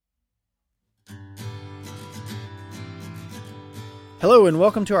Hello and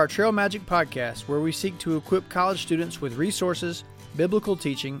welcome to our Trail Magic Podcast, where we seek to equip college students with resources, biblical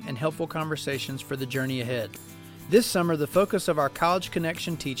teaching, and helpful conversations for the journey ahead. This summer, the focus of our College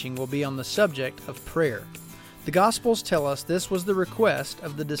Connection teaching will be on the subject of prayer. The Gospels tell us this was the request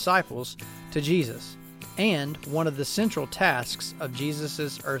of the disciples to Jesus, and one of the central tasks of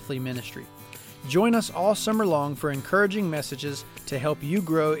Jesus' earthly ministry. Join us all summer long for encouraging messages to help you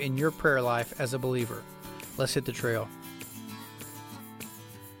grow in your prayer life as a believer. Let's hit the trail.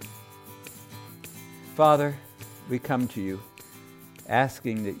 Father, we come to you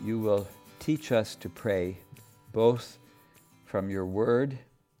asking that you will teach us to pray both from your word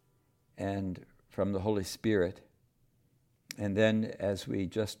and from the Holy Spirit. And then as we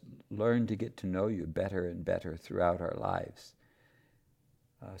just learn to get to know you better and better throughout our lives,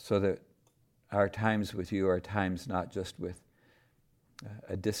 so that our times with you are times not just with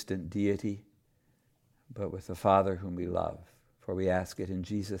a distant deity, but with the Father whom we love. For we ask it in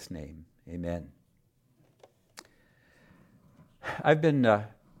Jesus' name. Amen. I've been,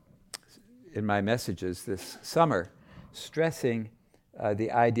 in my messages this summer, stressing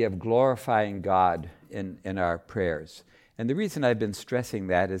the idea of glorifying God in our prayers. And the reason I've been stressing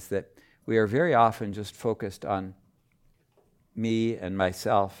that is that we are very often just focused on me and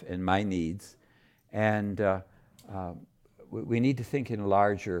myself and my needs. And we need to think in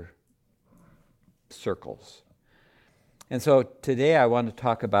larger circles. And so today I want to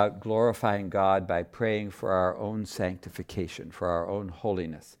talk about glorifying God by praying for our own sanctification, for our own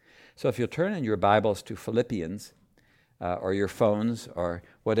holiness. So if you'll turn in your Bibles to Philippians, or your phones, or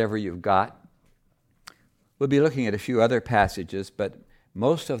whatever you've got, we'll be looking at a few other passages, but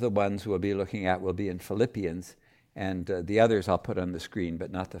most of the ones we'll be looking at will be in Philippians, and the others I'll put on the screen,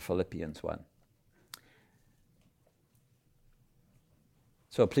 but not the Philippians one.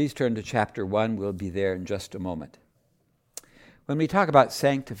 So please turn to chapter 1. We'll be there in just a moment. When we talk about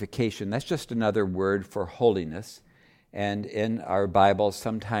sanctification, that's just another word for holiness. And in our Bibles,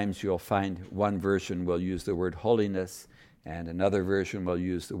 sometimes you'll find one version will use the word holiness, and another version will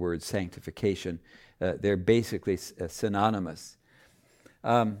use the word sanctification. They're basically synonymous.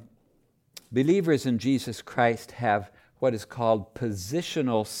 Believers in Jesus Christ have what is called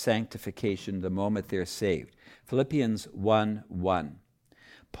positional sanctification the moment they're saved. Philippians 1:1.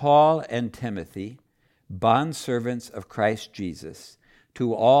 Paul and Timothy, bondservants of Christ Jesus,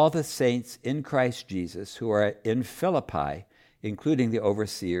 to all the saints in Christ Jesus who are in Philippi, including the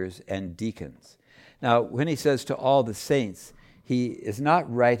overseers and deacons. Now, when he says to all the saints, he is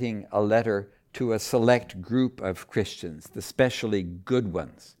not writing a letter to a select group of Christians, the specially good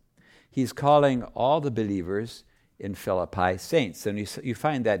ones. He's calling all the believers in Philippi saints, and you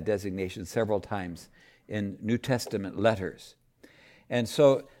find that designation several times in New Testament letters. And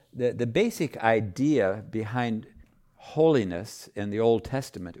so the basic idea behind holiness in the Old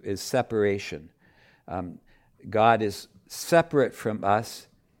Testament is separation. God is separate from us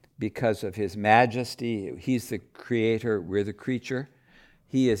because of his majesty. He's the creator, we're the creature.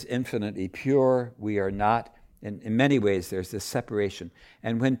 He is infinitely pure, we are not. In many ways, there's this separation.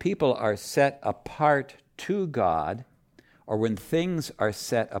 And when people are set apart to God, or when things are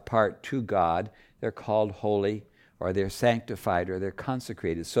set apart to God, they're called holy, or they're sanctified, or they're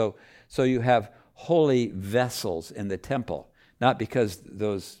consecrated. So you have holy vessels in the temple, not because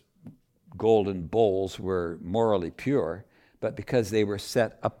those golden bowls were morally pure, but because they were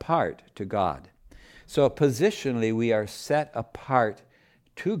set apart to God. So positionally, we are set apart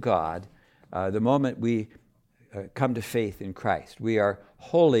to God the moment we come to faith in Christ. We are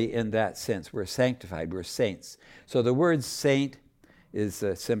holy in that sense. We're sanctified. We're saints. So the word saint is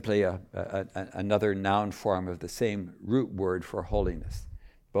simply another noun form of the same root word for holiness,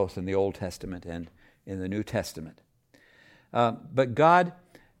 both in the Old Testament and in the New Testament. But God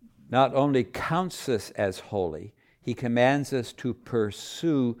not only counts us as holy, he commands us to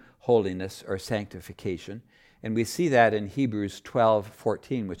pursue holiness or sanctification. And we see that in Hebrews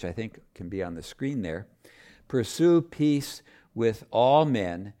 12:14, which I think can be on the screen there. Pursue peace with all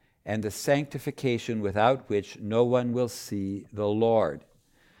men and the sanctification without which no one will see the Lord.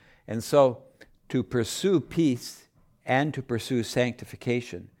 And so to pursue peace and to pursue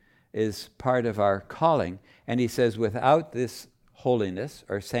sanctification is part of our calling. And he says, without this holiness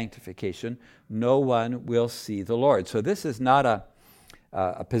or sanctification, no one will see the Lord. So this is not a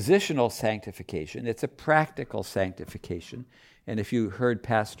positional sanctification. It's a practical sanctification. And if you heard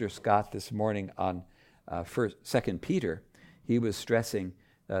Pastor Scott this morning on 2 Peter, he was stressing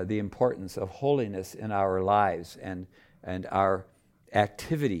the importance of holiness in our lives and our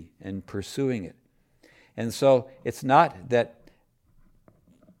activity in pursuing it. And so it's not that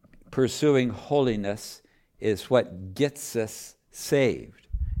pursuing holiness is what gets us saved.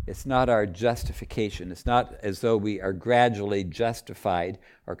 It's not our justification. It's not as though we are gradually justified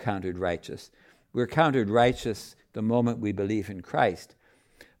or counted righteous. We're counted righteous the moment we believe in Christ.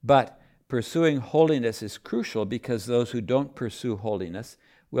 But pursuing holiness is crucial because those who don't pursue holiness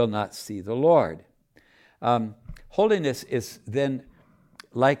will not see the Lord. Holiness is then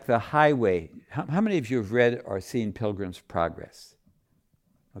like the highway. How many of you have read or seen Pilgrim's Progress?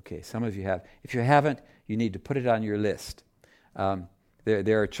 Okay, some of you have. If you haven't, you need to put it on your list.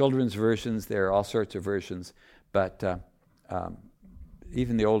 There are children's versions, there are all sorts of versions, but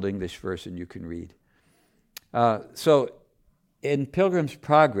even the Old English version you can read. So in Pilgrim's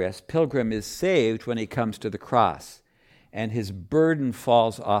Progress, Pilgrim is saved when he comes to the cross, and his burden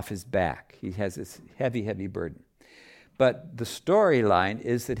falls off his back. He has this heavy, heavy burden. But the storyline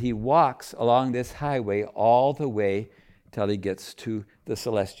is that he walks along this highway all the way till he gets to the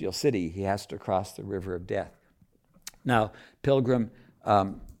celestial city. He has to cross the river of death. Now, Pilgrim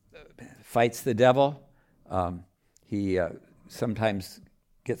fights the devil. He sometimes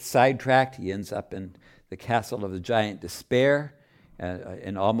gets sidetracked. He ends up in the castle of the giant Despair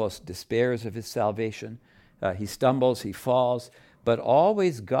and almost despairs of his salvation. He stumbles, he falls, but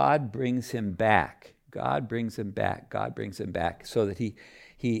always God brings him back. God brings him back. God brings him back so that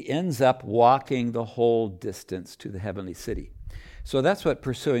he ends up walking the whole distance to the heavenly city. So that's what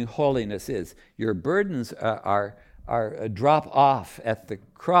pursuing holiness is. Your burdens are a drop off at the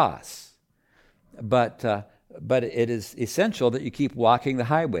cross, but it is essential that you keep walking the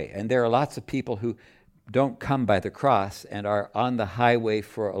highway. And there are lots of people who don't come by the cross and are on the highway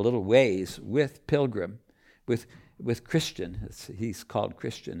for a little ways with Pilgrim, with Christian. He's called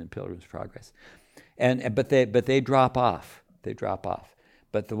Christian in Pilgrim's Progress. But they drop off. They drop off.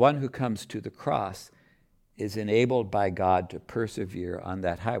 But the one who comes to the cross is enabled by God to persevere on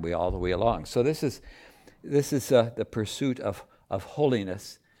that highway all the way along. So this is the pursuit of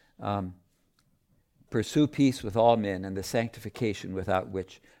holiness. Pursue peace with all men and the sanctification without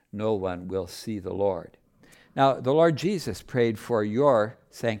which no one will see the Lord. Now, the Lord Jesus prayed for your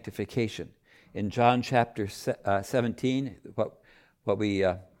sanctification. In John chapter 17, what we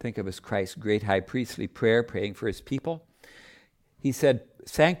think of as Christ's great high priestly prayer, praying for his people, he said,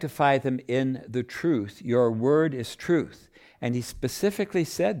 sanctify them in the truth. Your word is truth. And he specifically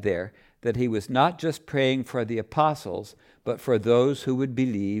said there that he was not just praying for the apostles, but for those who would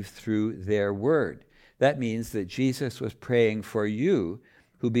believe through their word. That means that Jesus was praying for you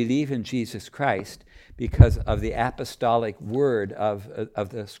who believe in Jesus Christ because of the apostolic word of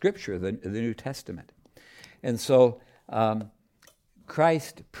the Scripture, the New Testament. And so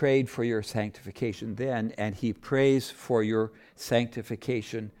Christ prayed for your sanctification then, and he prays for your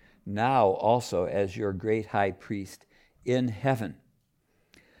sanctification now also as your great high priest in heaven.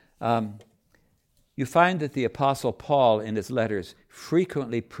 You find that the Apostle Paul in his letters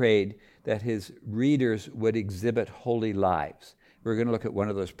frequently prayed that his readers would exhibit holy lives. We're going to look at one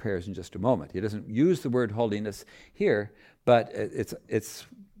of those prayers in just a moment. He doesn't use the word holiness here, but it's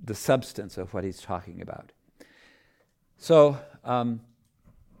the substance of what he's talking about. So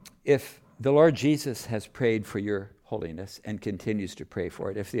if the Lord Jesus has prayed for your holiness and continues to pray for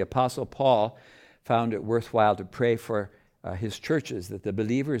it, if the Apostle Paul found it worthwhile to pray for his churches, that the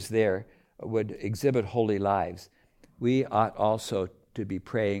believers there would exhibit holy lives, we ought also to be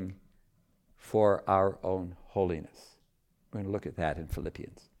praying for our own holiness. We're going to look at that in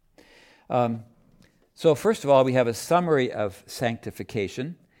Philippians. So first of all, we have a summary of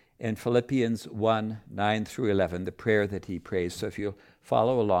sanctification in Philippians 1, 9 through 11, the prayer that he prays. So if you'll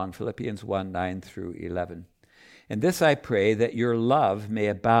follow along, Philippians 1, 9 through 11. And this I pray, that your love may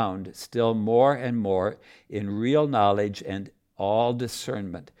abound still more and more in real knowledge and all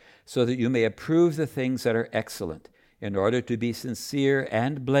discernment, so that you may approve the things that are excellent, in order to be sincere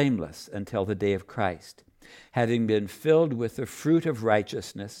and blameless until the day of Christ, having been filled with the fruit of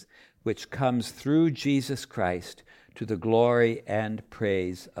righteousness, which comes through Jesus Christ to the glory and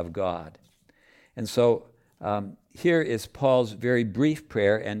praise of God. And so here is Paul's very brief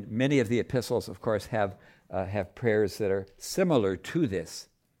prayer, and many of the epistles, of course, have prayers that are similar to this.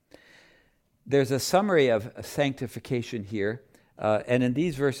 There's a summary of sanctification here, and in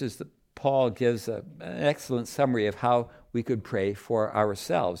these verses, Paul gives an excellent summary of how we could pray for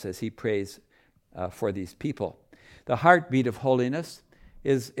ourselves as he prays for these people. The heartbeat of holiness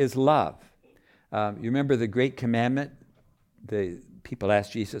is love. You remember the great commandment? The people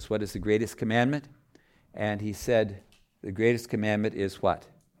asked Jesus, what is the greatest commandment? And he said, the greatest commandment is what?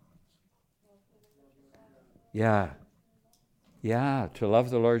 Yeah, to love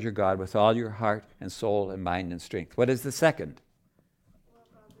the Lord your God with all your heart and soul and mind and strength. What is the second?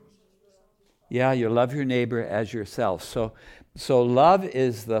 Yeah, you love your neighbor as yourself. So love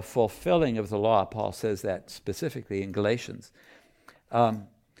is the fulfilling of the law. Paul says that specifically in Galatians.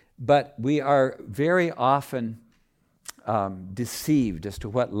 But we are very often deceived as to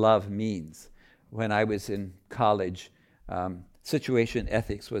what love means. When I was in college, situation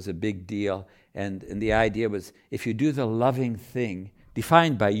ethics was a big deal, and the idea was if you do the loving thing,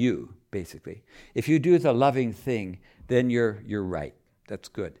 defined by you, basically, if you do the loving thing, then you're right. That's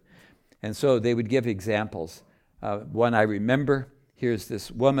good. And so they would give examples. One I remember, here's this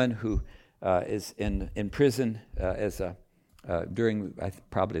woman who is in prison during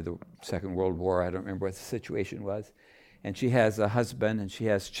probably the Second World War. I don't remember what the situation was. And she has a husband and she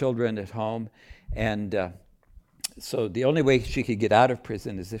has children at home. And so the only way she could get out of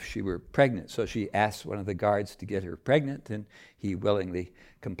prison is if she were pregnant. So she asks one of the guards to get her pregnant, and he willingly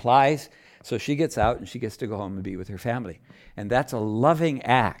complies. So she gets out and she gets to go home and be with her family. And that's a loving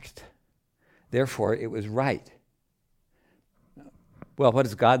act. Therefore, it was right. Well, what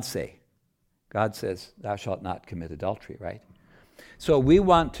does God say? God says, thou shalt not commit adultery, right? So we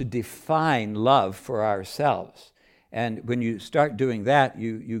want to define love for ourselves. And when you start doing that,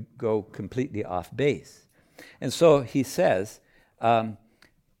 you go completely off base. And so he says in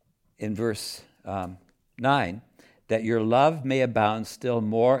verse 9, that your love may abound still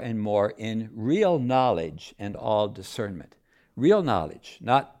more and more in real knowledge and all discernment. Real knowledge,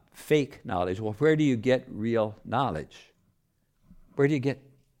 not fake knowledge. Well, where do you get real knowledge?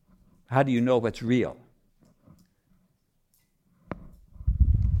 How do you know what's real?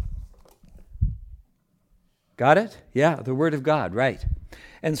 Got it? Yeah, the Word of God, right.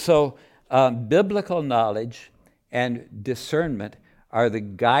 And so biblical knowledge and discernment are the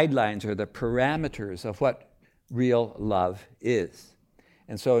guidelines or the parameters of what real love is.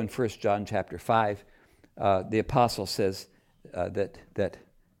 And so in 1 John chapter 5, the apostle says that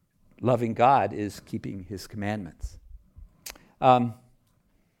loving God is keeping his commandments.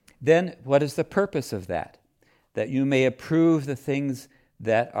 Then what is the purpose of that? That you may approve the things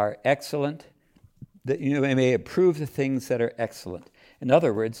that are excellent, that you may approve the things that are excellent. In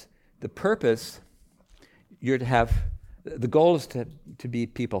other words, the purpose, the goal is to be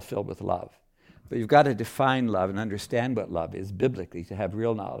people filled with love. But you've got to define love and understand what love is biblically, to have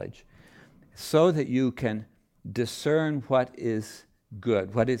real knowledge, so that you can discern what is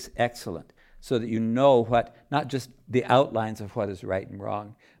good, what is excellent, so that you know what, not just the outlines of what is right and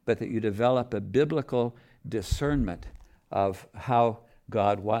wrong, but that you develop a biblical discernment of how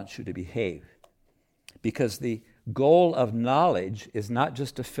God wants you to behave. Because the goal of knowledge is not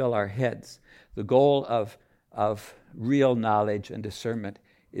just to fill our heads. The goal of real knowledge and discernment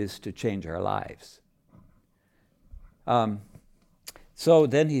is to change our lives. So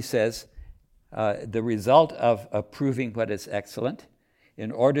then he says, the result of approving what is excellent,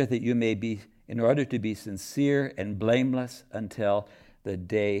 in order to be sincere and blameless until the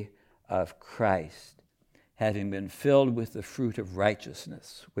day of Christ, having been filled with the fruit of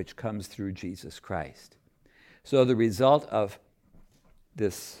righteousness, which comes through Jesus Christ. So the result of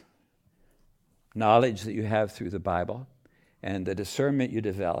this knowledge that you have through the Bible and the discernment you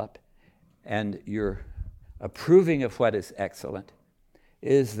develop and your approving of what is excellent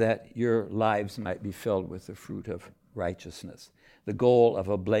is that your lives might be filled with the fruit of righteousness, the goal of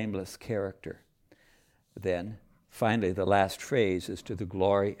a blameless character. Then, finally, the last phrase is to the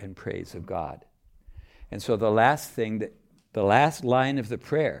glory and praise of God. And so the last line of the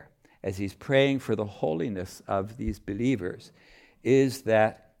prayer, as he's praying for the holiness of these believers, is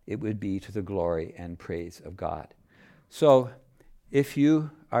that it would be to the glory and praise of God. So if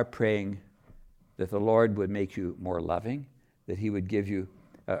you are praying that the Lord would make you more loving, that he would give you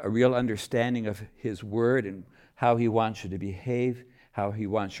a real understanding of his word and how he wants you to behave, how he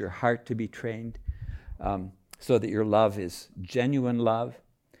wants your heart to be trained, so that your love is genuine love.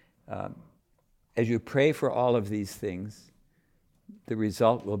 As you pray for all of these things, the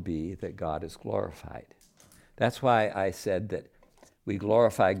result will be that God is glorified. That's why I said that we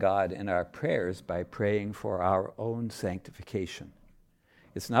glorify God in our prayers by praying for our own sanctification.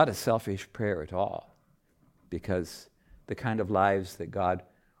 It's not a selfish prayer at all, because the kind of lives that God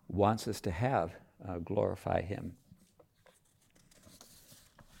wants us to have glorify him.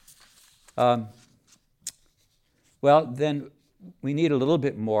 Well, then we need a little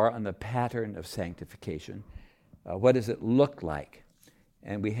bit more on the pattern of sanctification. What does it look like?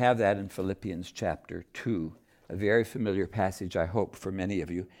 And we have that in Philippians chapter 2, a very familiar passage, I hope, for many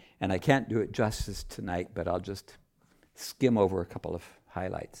of you. And I can't do it justice tonight, but I'll just skim over a couple of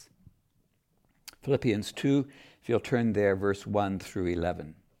highlights. Philippians 2, if you'll turn there, verse 1 through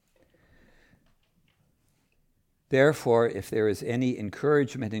 11. Therefore, if there is any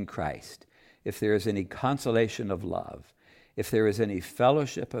encouragement in Christ, if there is any consolation of love, if there is any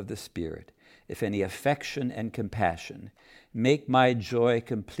fellowship of the Spirit, if any affection and compassion, make my joy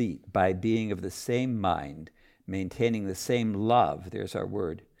complete by being of the same mind, maintaining the same love," there's our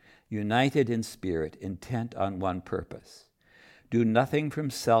word, "united in spirit, intent on one purpose. Do nothing from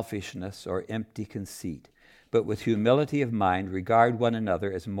selfishness or empty conceit, but with humility of mind regard one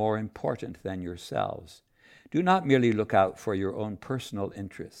another as more important than yourselves. Do not merely look out for your own personal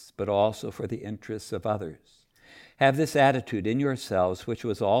interests, but also for the interests of others. Have this attitude in yourselves, which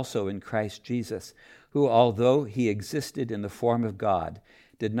was also in Christ Jesus, who, although he existed in the form of God,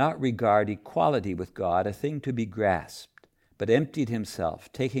 did not regard equality with God a thing to be grasped, but emptied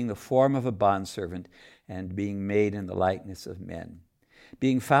himself, taking the form of a bondservant and being made in the likeness of men.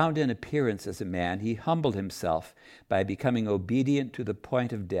 Being found in appearance as a man, he humbled himself by becoming obedient to the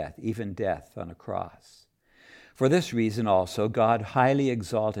point of death, even death on a cross. For this reason also God highly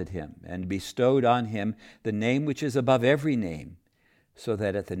exalted him and bestowed on him the name which is above every name, so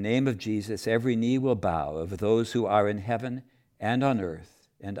that at the name of Jesus every knee will bow, of those who are in heaven and on earth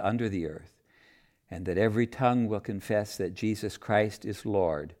and under the earth, and that every tongue will confess that Jesus Christ is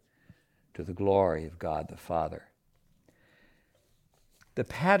Lord, to the glory of God the Father. The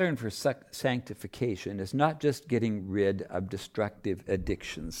pattern for sanctification is not just getting rid of destructive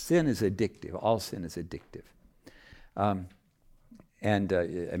addictions. Sin is addictive. All sin is addictive. You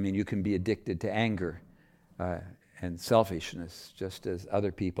can be addicted to anger and selfishness, just as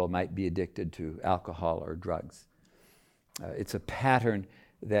other people might be addicted to alcohol or drugs. It's a pattern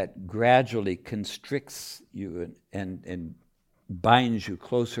that gradually constricts you and binds you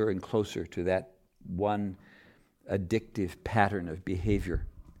closer and closer to that one addictive pattern of behavior.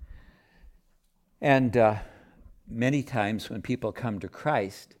 And many times when people come to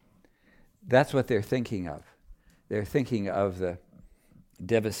Christ, that's what they're thinking of. They're thinking of the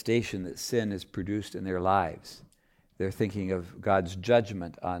devastation that sin has produced in their lives. They're thinking of God's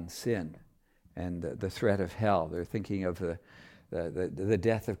judgment on sin and the threat of hell. They're thinking of the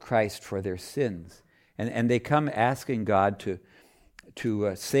death of Christ for their sins. And they come asking God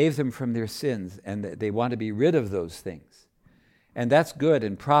to save them from their sins, and they want to be rid of those things. And that's good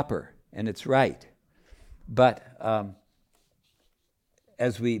and proper, and it's right. But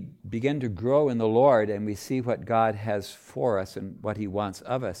as we begin to grow in the Lord and we see what God has for us and what he wants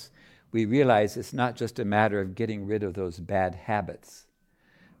of us, we realize it's not just a matter of getting rid of those bad habits.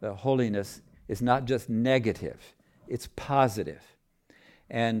 The holiness is not just negative, it's positive.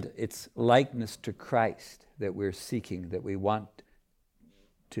 And it's likeness to Christ that we're seeking, that we want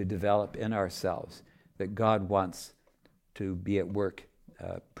to develop in ourselves, that God wants to be at work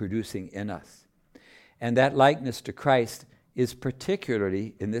producing in us. And that likeness to Christ is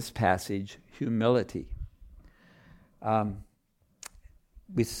particularly, in this passage, humility.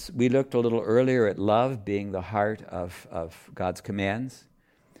 We looked a little earlier at love being the heart of God's commands,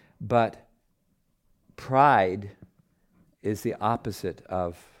 but pride is the opposite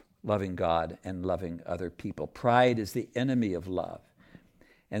of loving God and loving other people. Pride is the enemy of love.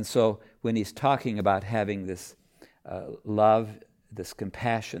 And so when he's talking about having this love, this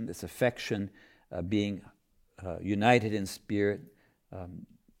compassion, this affection, being united in spirit,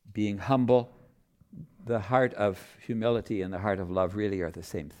 being humble, the heart of humility and the heart of love really are the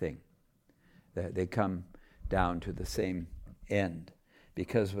same thing. They come down to the same end.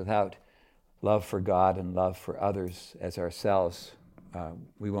 Because without love for God and love for others as ourselves,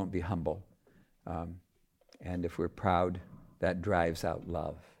 we won't be humble. And if we're proud, that drives out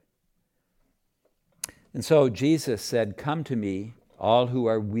love. And so Jesus said, "Come to me, all who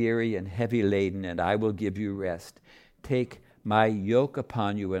are weary and heavy laden, and I will give you rest. Take my yoke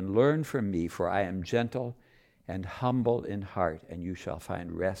upon you and learn from me, for I am gentle and humble in heart, and you shall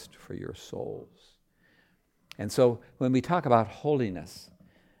find rest for your souls." And so when we talk about holiness,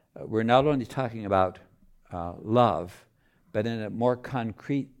 we're not only talking about love, but in a more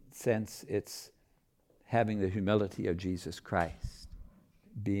concrete sense, it's having the humility of Jesus Christ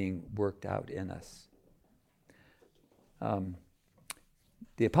being worked out in us.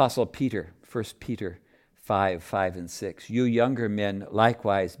 The Apostle Peter, 1 Peter 5 and 6, "You younger men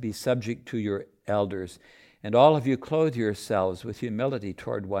likewise be subject to your elders, and all of you clothe yourselves with humility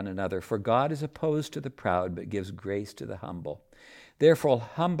toward one another, for God is opposed to the proud, but gives grace to the humble. Therefore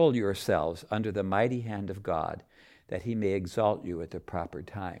humble yourselves under the mighty hand of God, that he may exalt you at the proper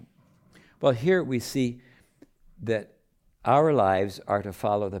time." Well, here we see that our lives are to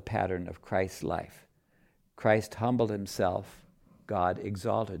follow the pattern of Christ's life. Christ humbled himself, God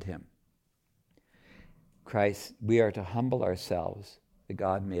exalted him. We are to humble ourselves that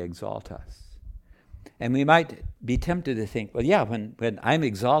God may exalt us. And we might be tempted to think, well, yeah, when I'm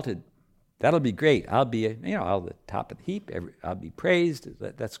exalted, That'll be great. I'll be, I'll the top of the heap. I'll be praised.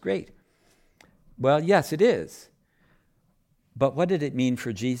 That's great. Well, yes, it is. But what did it mean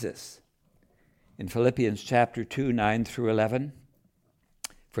for Jesus? In Philippians chapter 2, 9 through 11,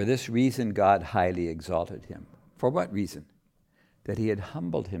 for this reason God highly exalted him. For what reason? That he had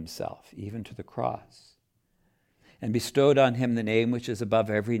humbled himself even to the cross, and bestowed on him the name which is above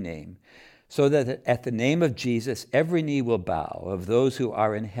every name, so that at the name of Jesus every knee will bow, of those who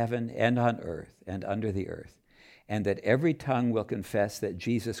are in heaven and on earth and under the earth, and that every tongue will confess that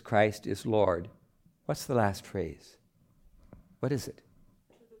Jesus Christ is Lord. What's the last phrase? What is it?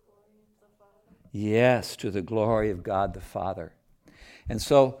 To the glory of the Father. Yes, to the glory of God the Father. And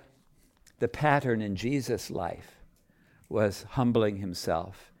so the pattern in Jesus' life was humbling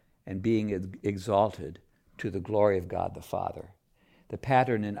himself and being exalted to the glory of God the Father. The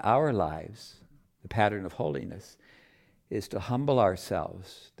pattern in our lives, the pattern of holiness, is to humble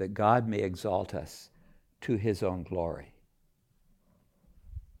ourselves that God may exalt us to his own glory.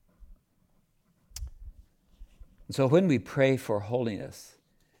 And so when we pray for holiness,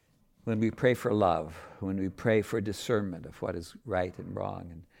 when we pray for love, when we pray for discernment of what is right and wrong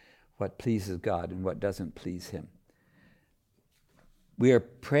and what pleases God and what doesn't please him, we are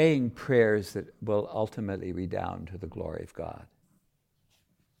praying prayers that will ultimately redound to the glory of God.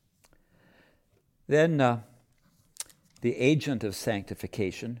 Then the agent of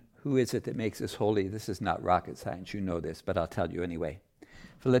sanctification, who is it that makes us holy? This is not rocket science, you know this, but I'll tell you anyway.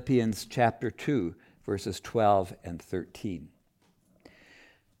 Philippians chapter 2, verses 12 and 13.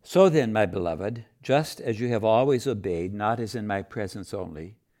 So then, my beloved, just as you have always obeyed, not as in my presence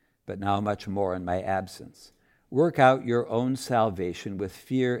only, but now much more in my absence, work out your own salvation with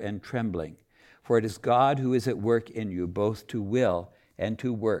fear and trembling, for it is God who is at work in you, both to will and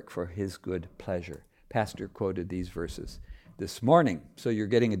to work for his good pleasure. Pastor quoted these verses this morning, so you're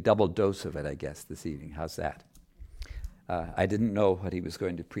getting a double dose of it, I guess, this evening. How's that? I didn't know what he was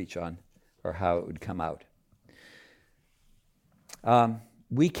going to preach on or how it would come out.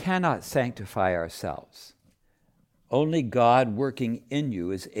 We cannot sanctify ourselves. Only God working in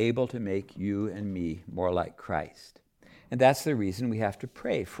you is able to make you and me more like Christ. And that's the reason we have to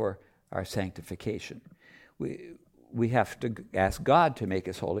pray for our sanctification. We have to ask God to make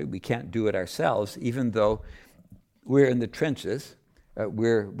us holy. We can't do it ourselves, even though we're in the trenches.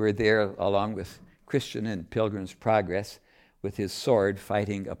 We're there along with Christian in Pilgrim's Progress with his sword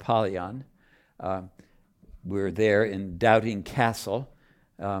fighting Apollyon. We're there in Doubting Castle,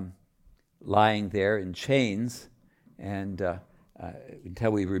 lying there in chains, and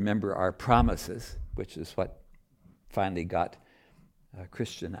until we remember our promises, which is what finally got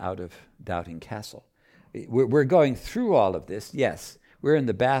Christian out of Doubting Castle. We're going through all of this, yes, we're in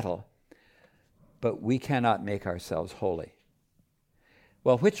the battle, but we cannot make ourselves holy.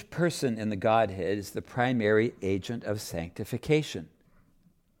 Well, which person in the Godhead is the primary agent of sanctification?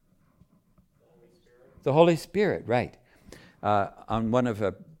 The Holy Spirit, right. On one of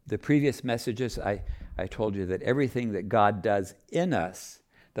the previous messages, I told you that everything that God does in us,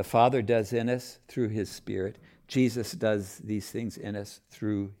 the Father does in us through his Spirit. Jesus does these things in us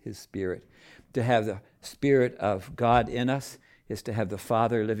through his Spirit. To have the Spirit of God in us is to have the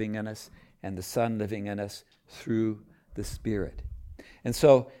Father living in us and the Son living in us through the Spirit. And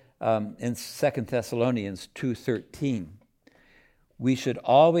so in 2 Thessalonians 2:13, we should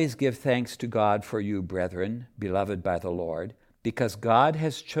always give thanks to God for you, brethren, beloved by the Lord, because God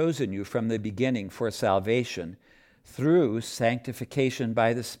has chosen you from the beginning for salvation through sanctification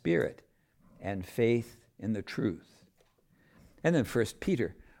by the Spirit and faith in the truth. And then 1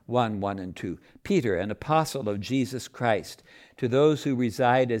 Peter 1:1 and 2. Peter, an apostle of Jesus Christ, to those who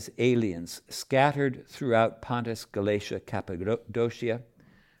reside as aliens, scattered throughout Pontus, Galatia, Cappadocia,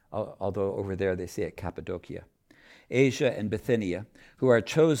 although over there they say it Cappadocia, Asia and Bithynia, who are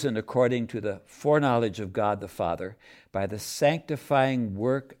chosen according to the foreknowledge of God the Father by the sanctifying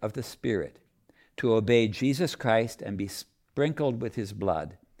work of the Spirit, to obey Jesus Christ and be sprinkled with his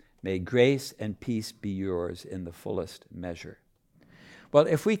blood. May grace and peace be yours in the fullest measure. Well,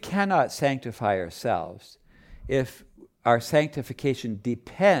 if we cannot sanctify ourselves, if our sanctification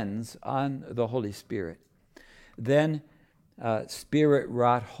depends on the Holy Spirit, then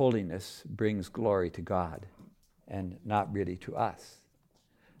Spirit-wrought holiness brings glory to God and not really to us.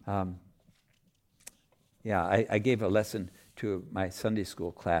 I gave a lesson to my Sunday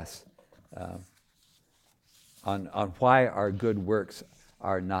school class on why our good works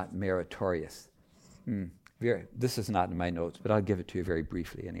are not meritorious. This is not in my notes, but I'll give it to you very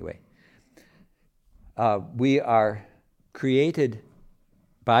briefly anyway. We are created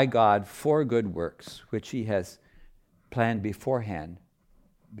by God for good works, which he has planned beforehand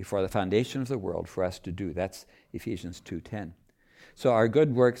before the foundation of the world for us to do. That's Ephesians 2:10. So our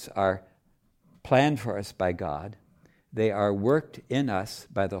good works are planned for us by God. They are worked in us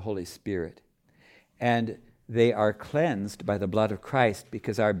by the Holy Spirit. And they are cleansed by the blood of Christ,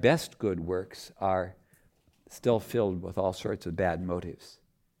 because our best good works are still filled with all sorts of bad motives.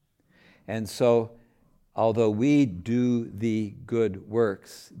 And so, although we do the good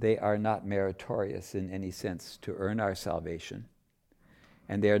works, they are not meritorious in any sense to earn our salvation.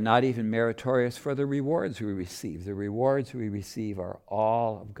 And they are not even meritorious for the rewards we receive. The rewards we receive are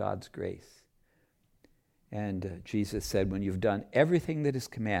all of God's grace. And Jesus said, when you've done everything that is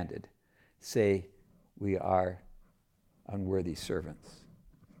commanded, say, we are unworthy servants.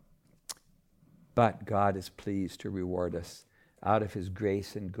 But God is pleased to reward us out of his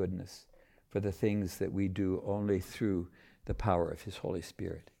grace and goodness for the things that we do only through the power of his Holy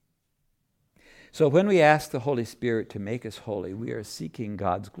Spirit. So when we ask the Holy Spirit to make us holy, we are seeking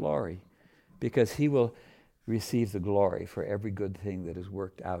God's glory, because he will receive the glory for every good thing that is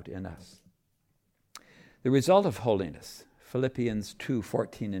worked out in us. The result of holiness, Philippians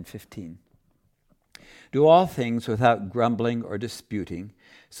 2:14 and 15. Do all things without grumbling or disputing,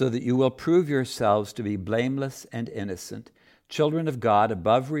 so that you will prove yourselves to be blameless and innocent, children of God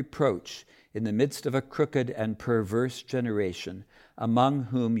above reproach, in the midst of a crooked and perverse generation, among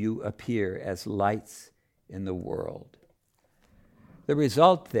whom you appear as lights in the world. The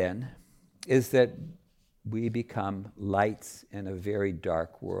result, then, is that we become lights in a very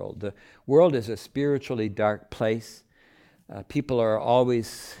dark world. The world is a spiritually dark place. People are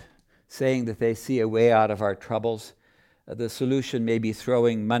always saying that they see a way out of our troubles. The solution may be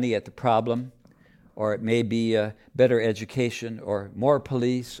throwing money at the problem, or it may be better education, or more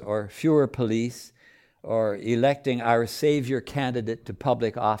police, or fewer police, or electing our savior candidate to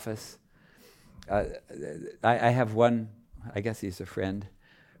public office. I have one, I guess he's a friend,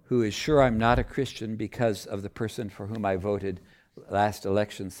 who is sure I'm not a Christian because of the person for whom I voted last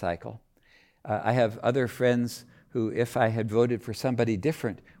election cycle. I have other friends who, if I had voted for somebody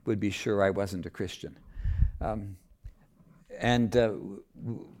different, would be sure I wasn't a Christian.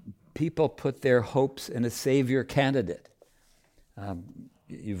 People put their hopes in a savior candidate.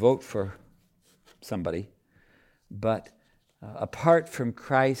 You vote for somebody, but apart from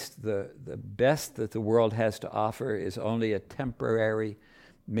Christ, the best that the world has to offer is only a temporary,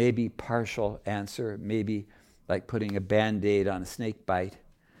 maybe partial answer, maybe like putting a Band-Aid on a snake bite.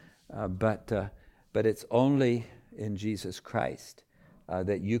 But it's only in Jesus Christ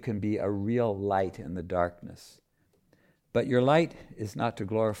that you can be a real light in the darkness. But your light is not to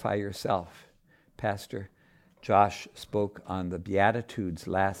glorify yourself. Pastor Josh spoke on the Beatitudes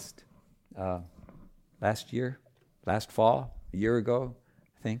last fall, a year ago,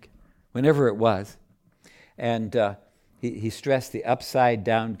 I think, whenever it was. And he stressed the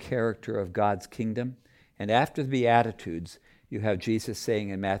upside-down character of God's kingdom. And after the Beatitudes, you have Jesus saying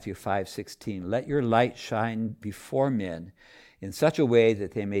in Matthew 5:16, "Let your light shine before men in such a way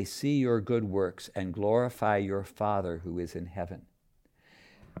that they may see your good works and glorify your Father who is in heaven."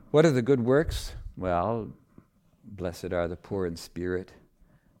 What are the good works? Well, blessed are the poor in spirit,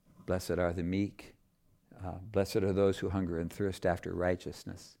 blessed are the meek, blessed are those who hunger and thirst after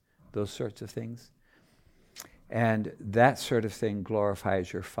righteousness, those sorts of things. And that sort of thing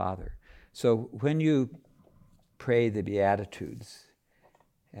glorifies your Father. So when you pray the Beatitudes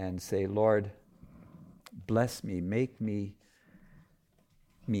and say, "Lord, bless me, make me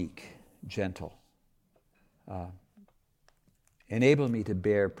meek, gentle, enable me to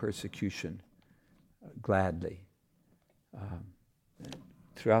bear persecution gladly,"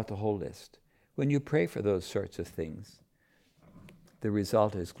 throughout the whole list. When you pray for those sorts of things, the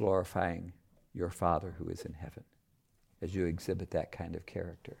result is glorifying your Father who is in heaven as you exhibit that kind of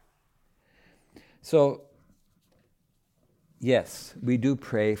character. So, yes, we do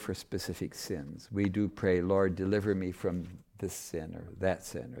pray for specific sins. We do pray, "Lord, deliver me from this sin or that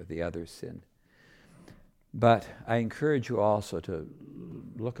sin or the other sin." But I encourage you also to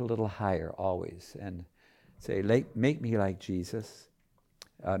look a little higher always and say, "Make me like Jesus.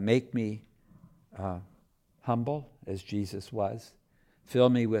 Make me humble as Jesus was. Fill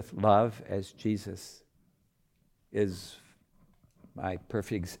me with love as Jesus is my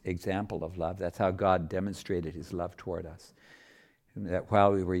perfect example of love." That's how God demonstrated his love toward us. And that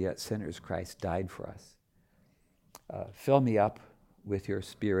while we were yet sinners, Christ died for us. Fill me up with your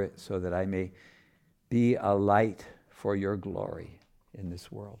Spirit so that I may be a light for your glory in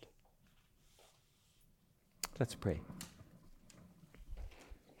this world. Let's pray.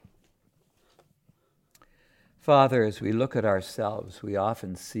 Father, as we look at ourselves, we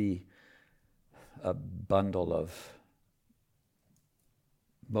often see a bundle of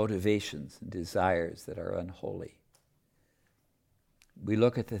motivations and desires that are unholy. We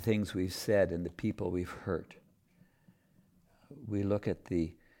look at the things we've said and the people we've hurt. We look at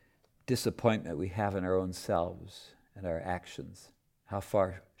the disappointment we have in our own selves and our actions, how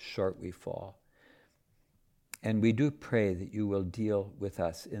far short we fall. And we do pray that you will deal with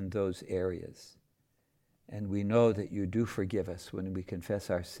us in those areas. And we know that you do forgive us when we confess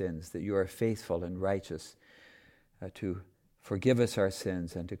our sins, that you are faithful and righteous to forgive us our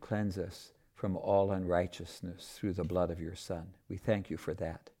sins and to cleanse us from all unrighteousness through the blood of your Son. We thank you for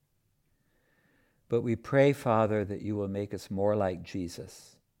that. But we pray, Father, that you will make us more like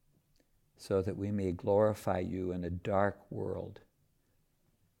Jesus so that we may glorify you in a dark world,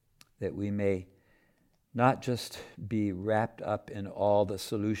 that we may not just be wrapped up in all the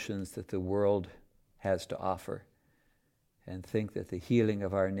solutions that the world has to offer and think that the healing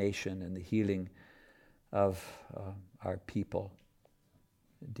of our nation and the healing of our people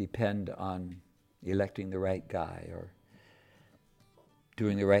depend on electing the right guy or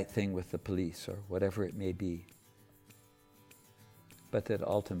doing the right thing with the police or whatever it may be, but that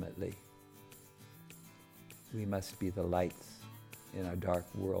ultimately we must be the lights in our dark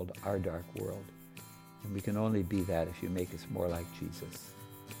world, and we can only be that if you make us more like Jesus.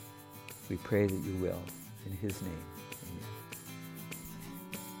 We pray that you will, in his name.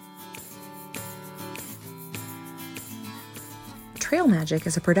 Trail Magic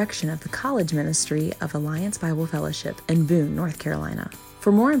is a production of the College Ministry of Alliance Bible Fellowship in Boone, North Carolina.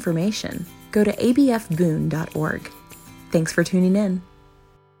 For more information, go to abfboone.org. Thanks for tuning in.